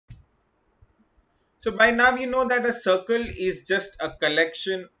So by now you know that a circle is just a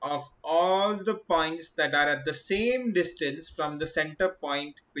collection of all the points that are at the same distance from the center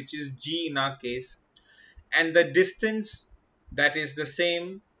point, which is G in our case, and the distance that is the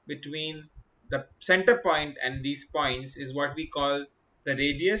same between the center point and these points is what we call the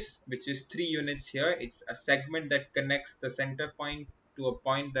radius, which is 3 units here. It's a segment that connects the center point to a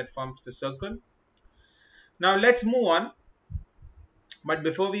point that forms the circle. Now let's move on. But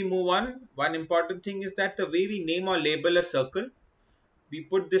before we move on, one important thing is that the way we name or label a circle, we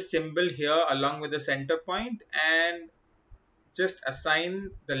put this symbol here along with the center point and just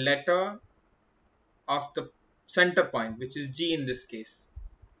assign the letter of the center point, which is G in this case.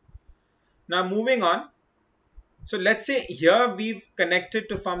 Now moving on. So let's say here we've connected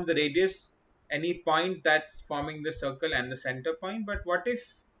to form the radius any point that's forming the circle and the center point. But what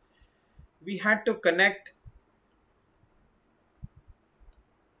if we had to connect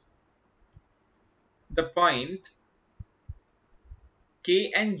the point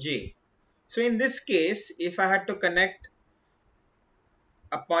K and J? So in this case, if I had to connect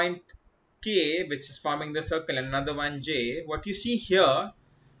a point K, which is forming the circle, and another one J, what you see here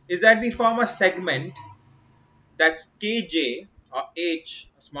is that we form a segment that's KJ or H,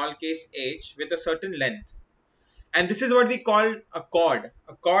 a small case h, with a certain length. And this is what we call a chord.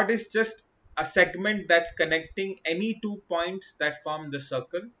 A chord is just a segment that's connecting any 2 points that form the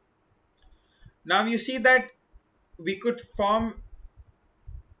circle. Now you see that we could form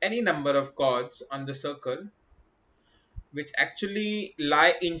any number of chords on the circle which actually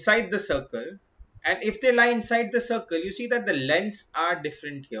lie inside the circle. And if they lie inside the circle, you see that the lengths are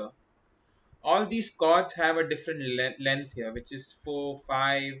different here. All these chords have a different length here, which is 4,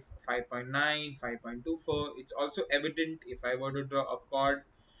 5, 5.9, 5.24. It's also evident if I were to draw a chord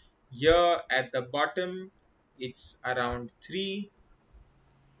here at the bottom, it's around 3.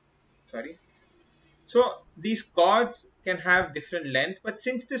 Sorry. So these chords can have different length, but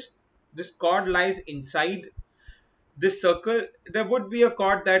since this chord lies inside this circle, there would be a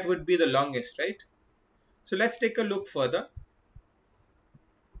chord that would be the longest, right? So let's take a look further.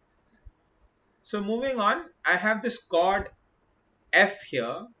 So moving on, I have this chord F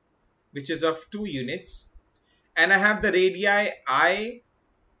here, which is of 2 units, and I have the radii I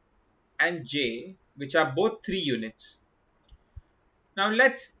and J, which are both 3 units. Now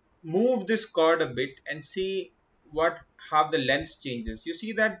let's move this chord a bit and see how the length changes. You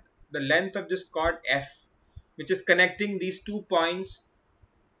see that the length of this chord F, which is connecting these 2 points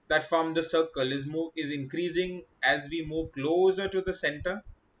that form the circle, is increasing as we move closer to the center.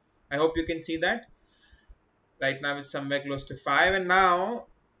 I hope you can see that. Right now it's somewhere close to 5, and now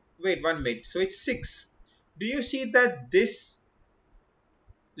wait 1 minute, so it's 6. Do you see that this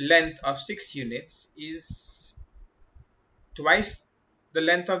length of 6 units is twice the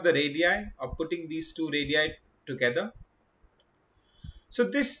length of the radii, or putting these 2 radii together? So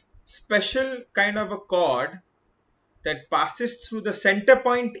this special kind of a chord that passes through the center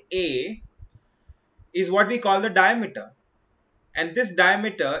point A is what we call the diameter. And this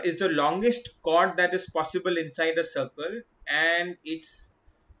diameter is the longest chord that is possible inside a circle, and it's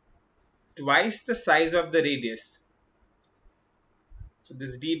twice the size of the radius. So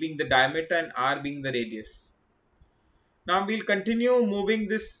this D being the diameter and R being the radius. Now we'll continue moving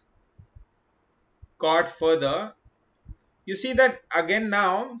this chord further. You see that again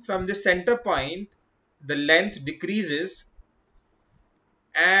now from the center point the length decreases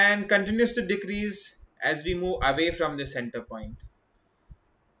and continues to decrease as we move away from the center point.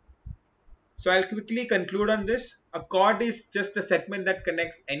 So I'll quickly conclude on this. A chord is just a segment that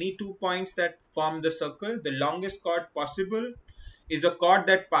connects any 2 points that form the circle. The longest chord possible is a chord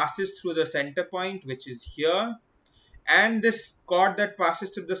that passes through the center point, which is here. And this chord that passes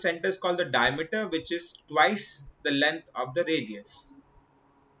through the center is called the diameter, which is twice the length of the radius.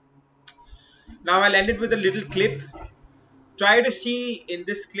 Now I'll end it with a little clip. Try to see in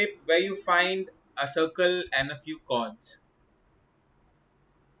this clip where you find a circle and a few chords.